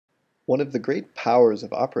One of the great powers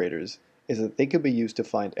of operators is that they can be used to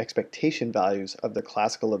find expectation values of the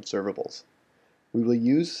classical observables. We will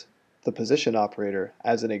use the position operator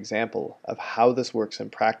as an example of how this works in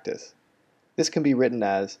practice. This can be written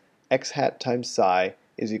as x hat times psi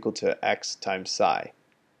is equal to x times psi.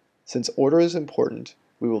 Since order is important,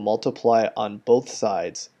 we will multiply on both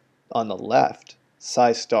sides, on the left,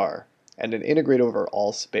 psi star, and then integrate over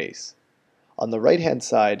all space. On the right-hand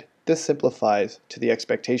side, this simplifies to the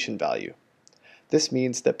expectation value. This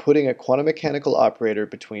means that putting a quantum mechanical operator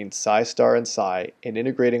between psi star and psi and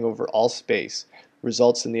integrating over all space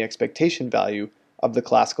results in the expectation value of the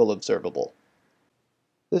classical observable.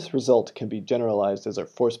 This result can be generalized as our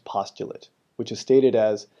force postulate, which is stated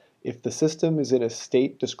as if the system is in a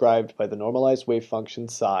state described by the normalized wave function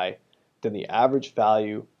psi, then the average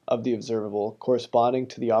value of the observable corresponding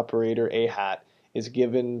to the operator a hat is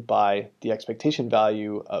given by the expectation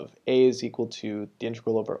value of a is equal to the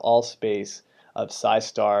integral over all space of psi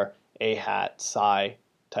star a hat psi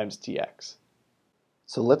times dx.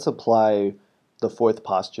 So let's apply the fourth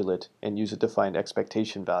postulate and use it to find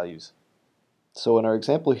expectation values. So in our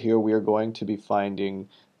example here, we are going to be finding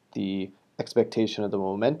the expectation of the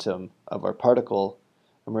momentum of our particle,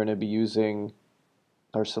 and we're going to be using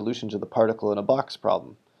our solution to the particle in a box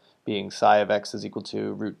problem, being psi of x is equal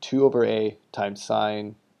to root 2 over a times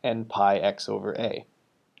sine n pi x over a.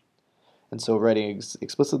 And so writing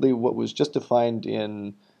explicitly what was just defined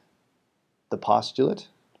in the postulate,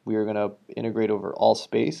 we are going to integrate over all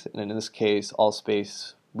space, and in this case, all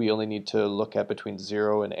space we only need to look at between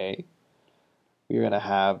 0 and a. We are going to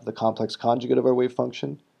have the complex conjugate of our wave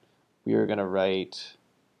function. We are going to write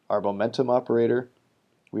our momentum operator.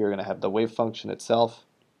 We are going to have the wave function itself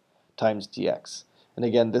times dx. And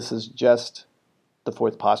again, this is just the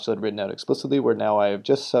fourth postulate written out explicitly, where now I have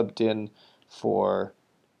just subbed in for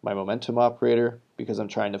my momentum operator because I'm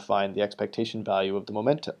trying to find the expectation value of the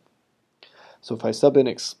momentum. So if I sub in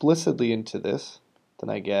explicitly into this, then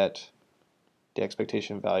I get the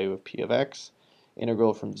expectation value of p of x,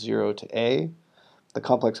 integral from 0 to a. The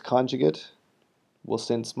complex conjugate, well,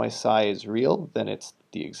 since my psi is real, then it's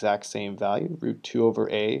the exact same value, root 2 over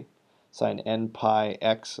a sine n pi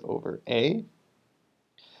x over a.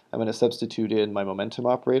 I'm going to substitute in my momentum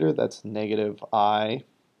operator, that's negative I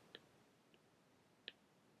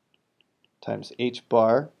times h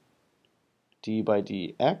bar d by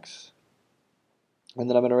dx. And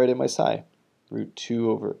then I'm going to write in my psi, root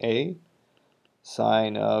 2 over a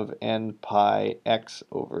sine of n pi x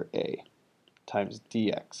over a times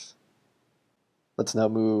dx. Let's now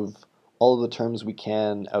move all of the terms we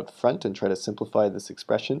can out front and try to simplify this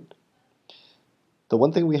expression. The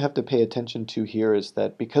one thing we have to pay attention to here is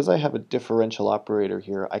that because I have a differential operator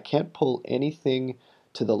here, I can't pull anything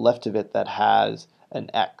to the left of it that has an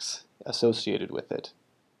x associated with it.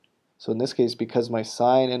 So in this case, because my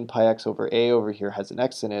sine n pi x over a over here has an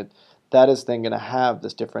x in it, that is then going to have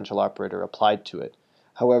this differential operator applied to it.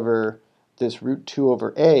 However, this root 2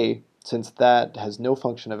 over a, since that has no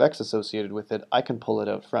function of x associated with it, I can pull it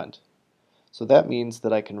out front. So that means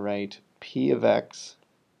that I can write p of x,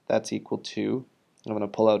 that's equal to, I'm going to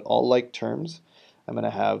pull out all like terms. I'm going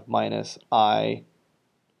to have minus I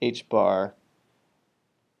h bar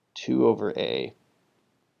 2 over a.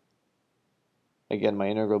 Again, my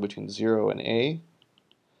integral between 0 and a,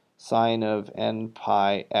 sine of n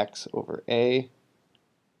pi x over a,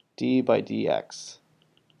 d by dx,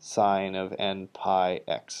 sine of n pi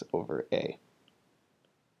x over a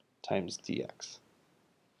times dx.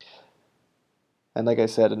 And like I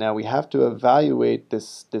said, now we have to evaluate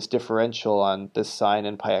this differential on this sine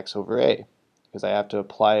n pi x over a, because I have to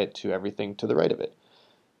apply it to everything to the right of it.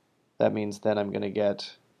 That means then I'm going to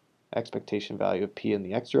get expectation value of p in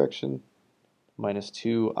the x direction, minus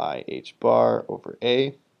 2 I h bar over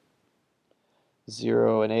a.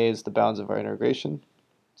 0 and a is the bounds of our integration,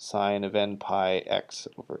 sine of n pi x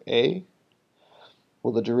over a.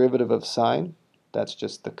 Well, the derivative of sine, that's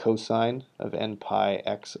just the cosine of n pi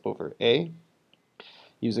x over a.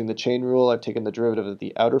 Using the chain rule, I've taken the derivative of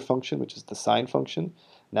the outer function, which is the sine function.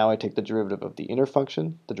 Now I take the derivative of the inner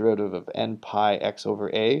function. The derivative of n pi x over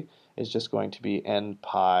a is just going to be n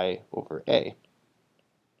pi over a.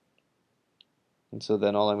 And so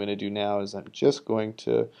then all I'm going to do now is I'm just going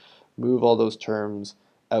to move all those terms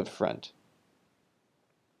out front.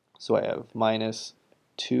 So I have minus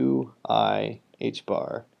 2i h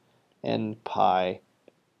bar n pi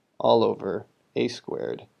all over a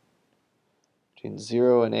squared. Between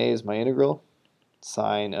 0 and a is my integral,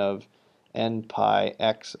 sine of n pi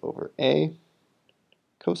x over a,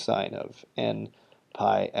 cosine of n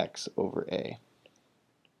pi x over a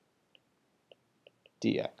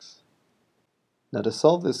dx. Now to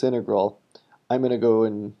solve this integral, I'm going to go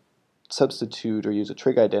and substitute or use a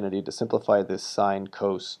trig identity to simplify this sine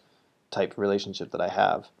cos type relationship that I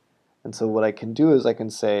have. And so what I can do is I can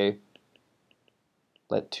say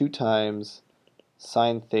let 2 times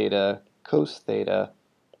sine theta cos theta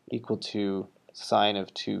equal to sine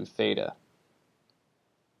of 2 theta.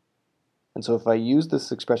 And so if I use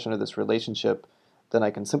this expression or this relationship, then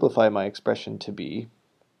I can simplify my expression to be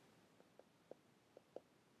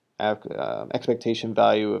expectation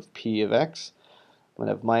value of p of x. I'm going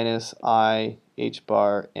to have minus I h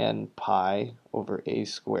bar n pi over a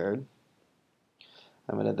squared.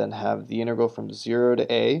 I'm going to then have the integral from 0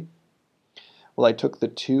 to a. Well, I took the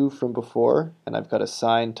 2 from before, and I've got a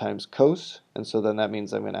sine times cos, and so then that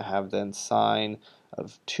means I'm going to have then sine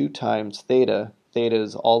of 2 times theta. Theta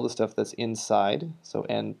is all the stuff that's inside, so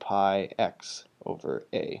n pi x over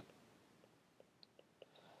a.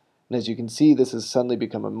 And as you can see, this has suddenly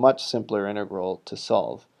become a much simpler integral to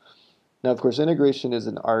solve. Now, of course, integration is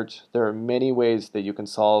an art. There are many ways that you can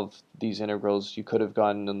solve these integrals. You could have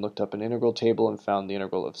gone and looked up an integral table and found the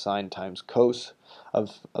integral of sine times cos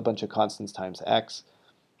of a bunch of constants times x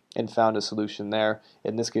and found a solution there.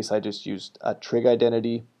 In this case, I just used a trig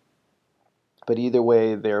identity. But either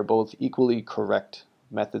way, they are both equally correct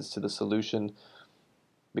methods to the solution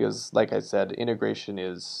because, like I said, integration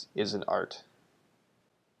is an art.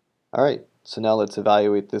 All right, so now let's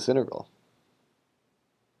evaluate this integral.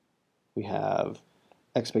 We have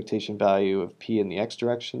expectation value of p in the x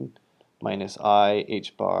direction minus I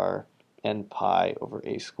h bar n pi over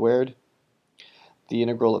a squared. The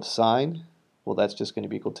integral of sine, well, that's just going to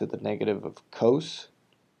be equal to the negative of cos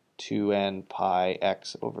 2n pi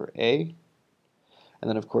x over a. And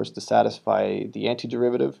then, of course, to satisfy the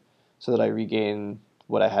antiderivative so that I regain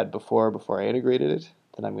what I had before I integrated it,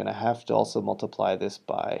 then I'm going to have to also multiply this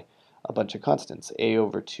by a bunch of constants, a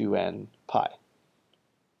over 2n pi.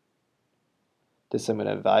 This I'm going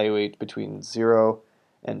to evaluate between 0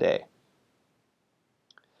 and a.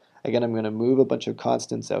 Again, I'm going to move a bunch of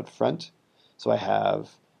constants out front. So I have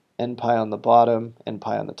n pi on the bottom, n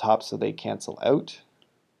pi on the top, so they cancel out.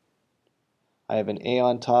 I have an a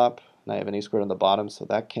on top, and I have an a squared on the bottom, so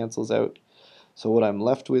that cancels out. So what I'm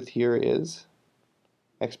left with here is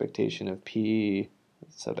expectation of p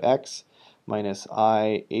sub x minus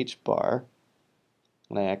I h bar,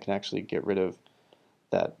 and I can actually get rid of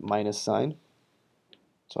that minus sign.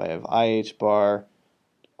 So I have I h bar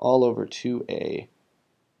all over 2a,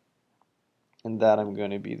 and that I'm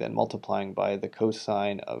going to be then multiplying by the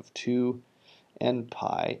cosine of 2n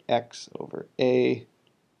pi x over a,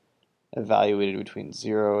 evaluated between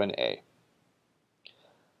 0 and a.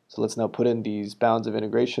 So let's now put in these bounds of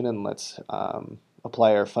integration and let's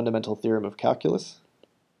apply our fundamental theorem of calculus.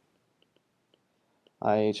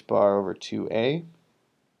 I h bar over 2a.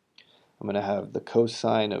 I'm going to have the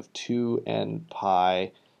cosine of 2n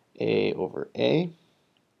pi a over a. And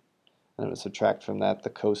I'm going to subtract from that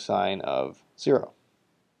the cosine of 0.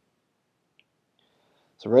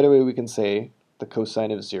 So right away we can say the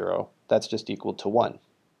cosine of 0, that's just equal to 1.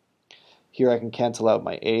 Here I can cancel out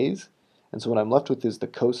my a's, and so what I'm left with is the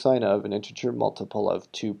cosine of an integer multiple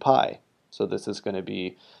of 2 pi. So this is going to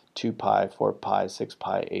be 2 pi, 4 pi, 6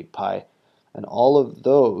 pi, 8 pi, and all of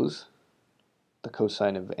those, the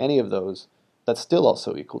cosine of any of those, that's still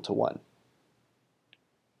also equal to 1.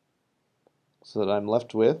 So that I'm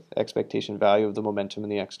left with expectation value of the momentum in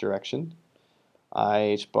the x direction, I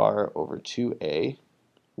h bar over 2a,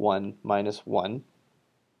 1 minus 1.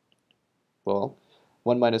 Well,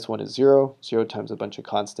 1 minus 1 is 0, 0 times a bunch of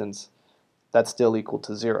constants, that's still equal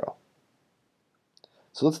to 0.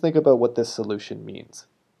 So let's think about what this solution means.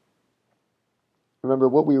 Remember,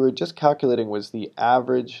 what we were just calculating was the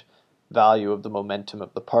average value of the momentum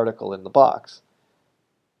of the particle in the box.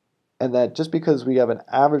 And that just because we have an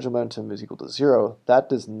average momentum is equal to 0, that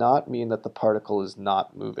does not mean that the particle is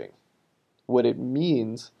not moving. What it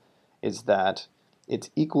means is that it's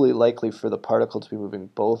equally likely for the particle to be moving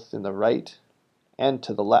both in the right and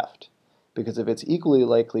to the left. Because if it's equally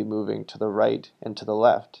likely moving to the right and to the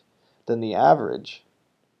left, then the average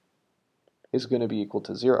is going to be equal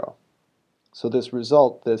to 0. So this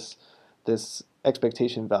result, this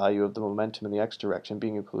expectation value of the momentum in the x direction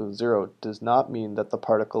being equal to 0 does not mean that the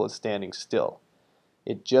particle is standing still.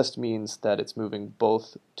 It just means that it's moving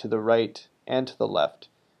both to the right and to the left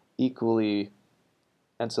equally,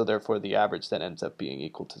 and so therefore the average then ends up being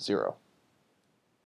equal to 0.